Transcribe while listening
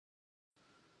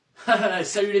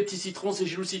Salut les petits citrons, c'est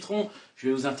Gilou Citron. Je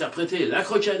vais vous interpréter la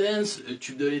Croquadanse, le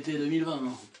tube de l'été 2020.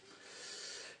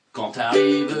 Quand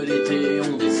arrive l'été,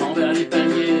 on descend vers les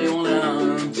palmiers, on a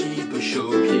un petit peu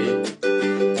chaud au pied.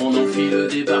 On enfile le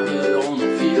débardeur, on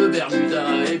enfile le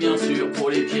bermuda, et bien sûr pour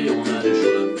les pieds on a le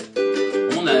choix.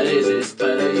 On a les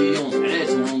espadrilles, on a les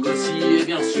tongs aussi, et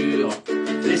bien sûr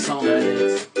les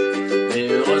sandalettes. Mais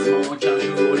heureusement qu'un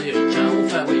jour les ricains ont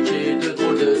fabriqué de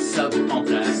drôles de sabots en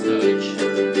plastoc.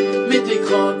 Mets tes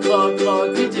crocs, crocs,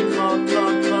 crocs, mets tes crocs,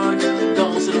 crocs, crocs,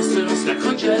 danse, la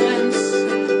Croquadanse.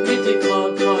 Mets tes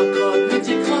crocs, crocs, crocs, mets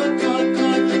tes crocs, crocs,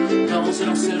 crocs, danse,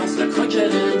 la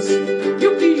Croquadanse.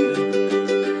 Youpi!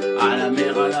 À la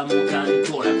mer, à la montagne,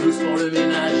 pour la pelouse, pour le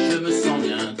ménage, je me sens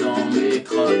bien dans mes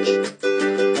crocs.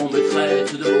 On me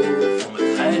traite de beauf, on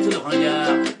me traite de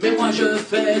ringard, mais moi je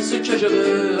fais ce que je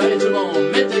veux. Allez tout le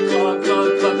monde, mets tes crocs,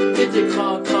 crocs, crocs, mets tes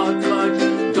crocs, crocs,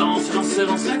 crocs, danse,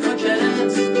 la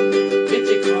Croquadanse. Mets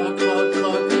tes crocs, crocs,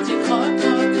 crocs, mets tes crocs,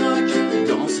 crocs, crocs,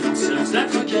 danse, la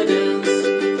Croquadanse.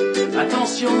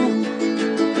 Attention,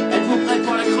 êtes-vous prêts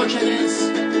pour la Croquadanse?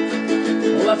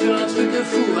 On va faire un truc de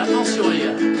fou, attention les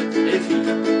gars, et les filles.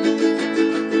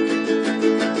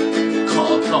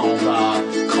 Croque en bas,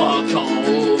 croque en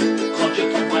haut, croque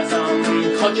ton voisin,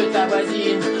 croque ta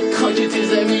voisine, croque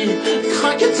tes amis,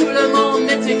 croque tout le monde.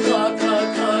 Mets tes crocs,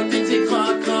 crocs, crocs, mets tes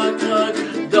crocs, crocs,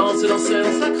 crocs, danse, la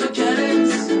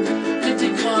Croquadanse. Mets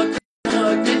tes crocs,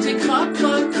 crocs, mets tes crocs,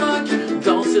 crocs, crocs,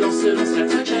 danse, la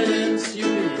Croquadanse.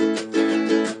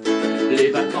 Les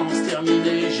vacances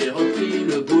terminées, j'ai repris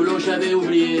le boulot, j'avais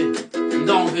oublié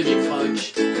d'enlever mes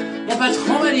crocs. Mon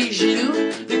patron m'a dit, Gilou,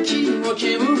 de qui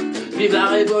moquez-vous? Vive la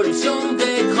révolution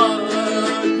des crocs.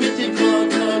 Mets tes crocs,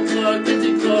 crocs, crocs, mets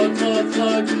tes crocs, crocs,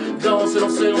 crocs, danse,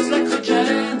 la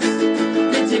Croquadanse.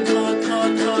 Mets tes crocs,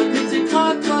 crocs, crocs, mets tes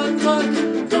crocs, crocs, crocs,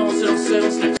 danse,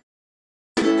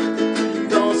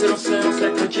 la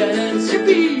Croquadanse.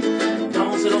 Youpi!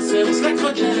 Danse, la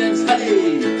Croquadanse.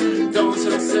 Allez! Danse,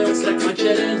 la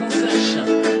Croquadanse, on sache.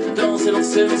 Danse,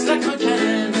 la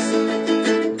Croquadanse.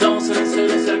 Danse,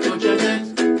 la Croquadanse.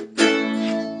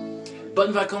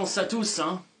 Bonnes vacances à tous,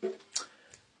 hein.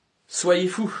 Soyez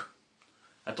fous.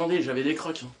 Attendez, j'avais des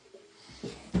crocs.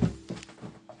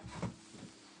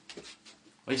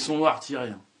 Ils sont noirs, tirés.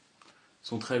 Ils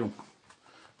sont très longs.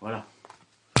 Voilà.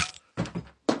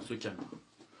 On se calme.